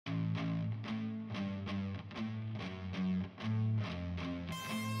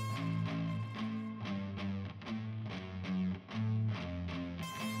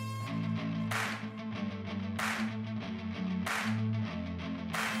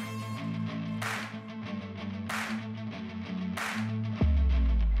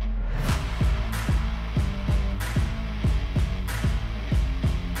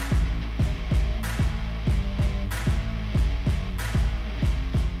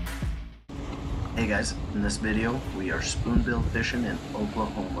Hey guys, in this video we are spoonbill fishing in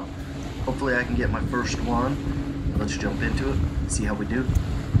Oklahoma. Hopefully I can get my first one. Let's jump into it and see how we do.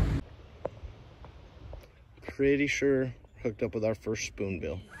 Pretty sure hooked up with our first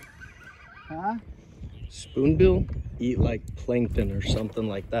spoonbill. Huh? Spoonbill eat like plankton or something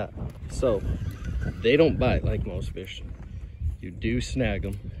like that. So they don't bite like most fish. You do snag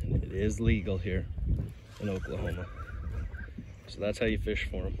them, and it is legal here in Oklahoma. So that's how you fish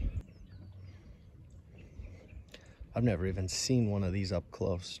for them. I've never even seen one of these up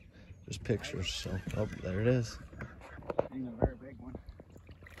close. Just pictures, so, oh, there it is. Ain't a very big one.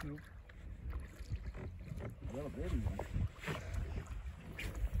 A little bitty one.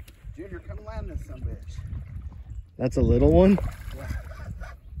 Junior, come land this some bitch. That's a little one? Yeah.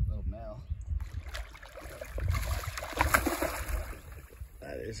 Little male.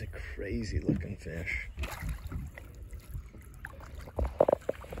 That is a crazy looking fish.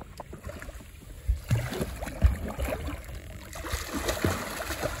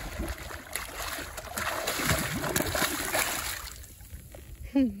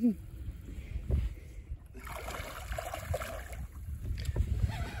 If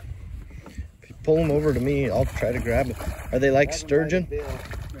you pull them over to me, I'll try to grab them. Are they like sturgeon? You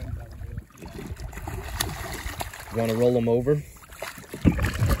want to roll them over?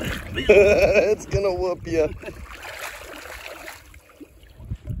 It's gonna whoop you.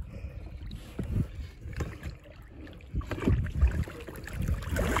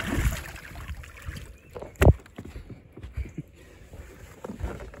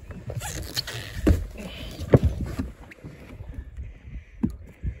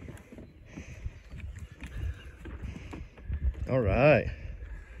 All right,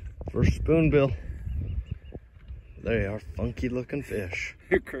 first spoonbill. They are funky looking fish.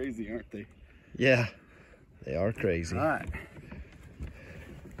 They're crazy, aren't they? Yeah, they are crazy. All right.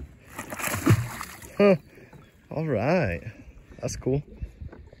 Huh. All right, that's cool.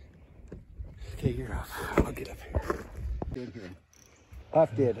 Okay, you're up. I'll get up here. Did here.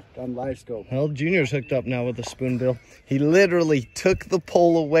 Huff did on live scope. Well, Junior's hooked up now with a spoonbill. He literally took the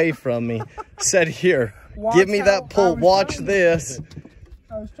pole away from me, said, "Here, give me that pole, watch this."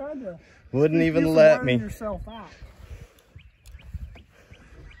 I was trying to. Wouldn't even let me. Yourself out. I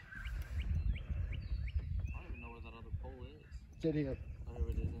don't even know where that other pole is. Sit here.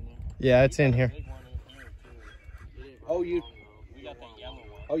 Whatever it is in there. Yeah, it's in here. Big one in here too. It ain't Oh, you. long, though. We got that yellow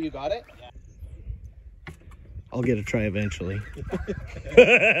one. Oh, you got it? I'll get a try eventually.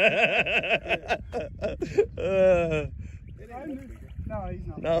 No, he's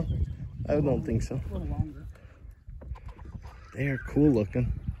not. No, I don't think so. A little longer. They are cool looking.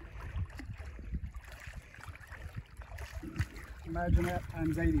 Imagine that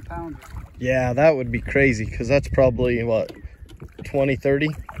times 80 pounds. Yeah, that would be crazy because that's probably what, 20, 30?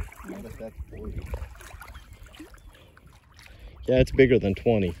 That's 40. Yeah, it's bigger than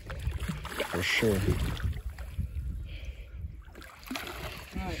 20 for sure.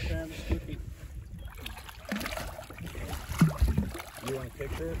 All right, Travis. You want a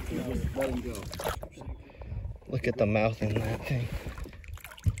picture? Just let him go. Look at the mouth in that thing.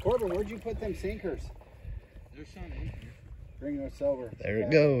 Corbin, where'd you put them sinkers? There's some in here. Bring us over. There it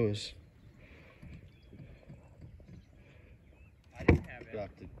goes. I didn't have You'll it.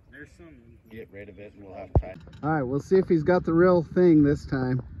 have to There's some. get rid of it and we'll have to try. All right, we'll see if he's got the real thing this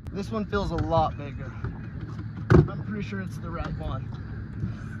time. This one feels a lot bigger. I'm pretty sure it's the right one.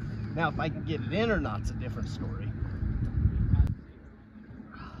 Now, if I can get it in or not's a different story.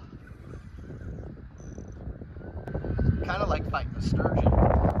 Kind of like fighting a sturgeon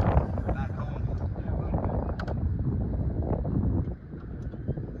back home.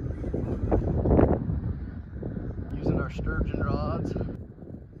 Using our sturgeon rods.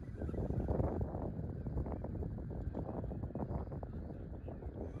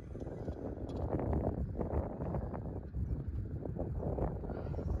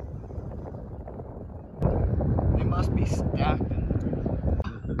 They must be stacked in there.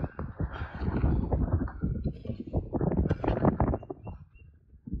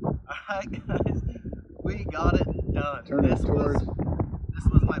 Alright guys, we got it done. Turn it towards. This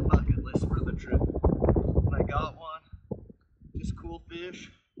was my bucket list for the trip. And I got one. Just cool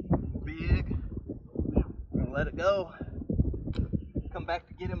fish. Big. I'm gonna let it go. Come back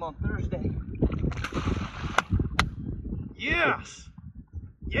to get him on Thursday. Yes!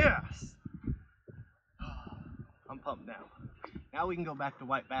 Yes! I'm pumped now. Now we can go back to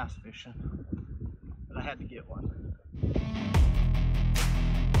white bass fishing. But I had to get one.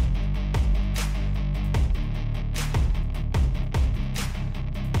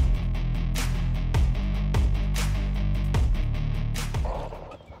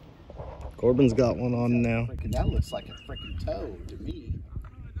 Corbin's got one on now. Freaking, that looks like a freaking toad to me.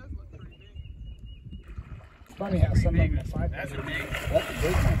 It's funny how some of them will fight. That's a big. That's a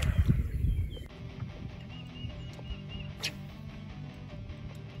big one.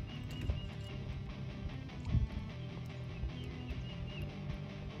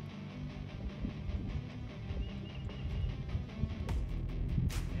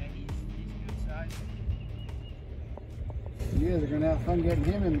 Yeah, he's good size. You guys are gonna have fun getting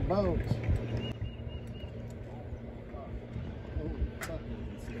him in the boat.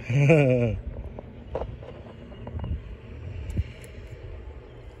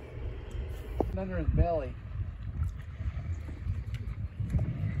 Under his belly.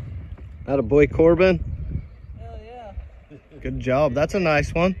 Attaboy, Corbin. Hell yeah. Good job. That's a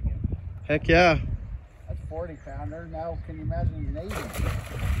nice one. Heck yeah. That's 40 pounder. Now can you imagine an 80?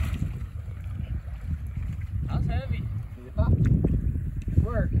 That's heavy. Yeah. Good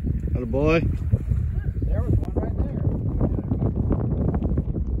work. Attaboy. There was one right there.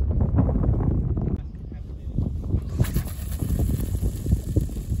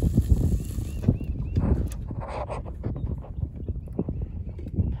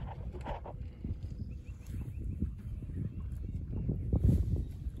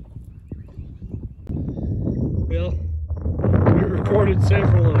 Well, we recorded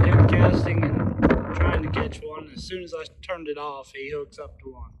several of him casting and trying to catch one. As soon as I turned it off, he hooks up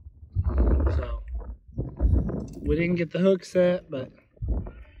to one. So, we didn't get the hook set, but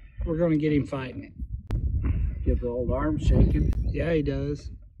we're going to get him fighting it. Get the old arm shaking. Yeah, he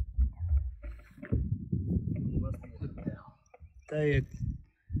does. Tell you,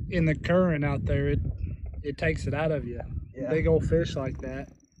 in the current out there, it takes it out of you. Yeah. Big old fish like that.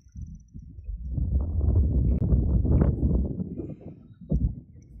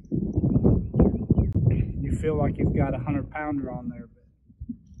 You feel like you've got a 100-pounder on there, but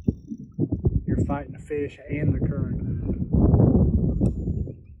you're fighting the fish and the current.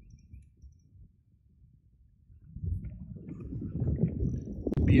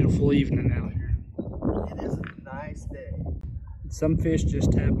 Beautiful evening out here. It is a nice day. Some fish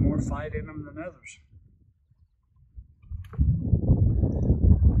just have more fight in them than others.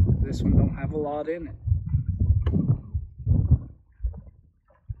 This one don't have a lot in it.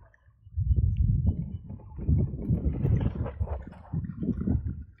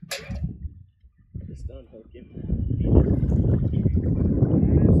 Just unhook him.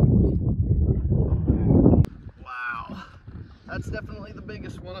 Wow. That's definitely the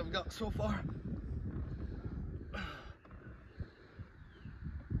biggest one I've got so far.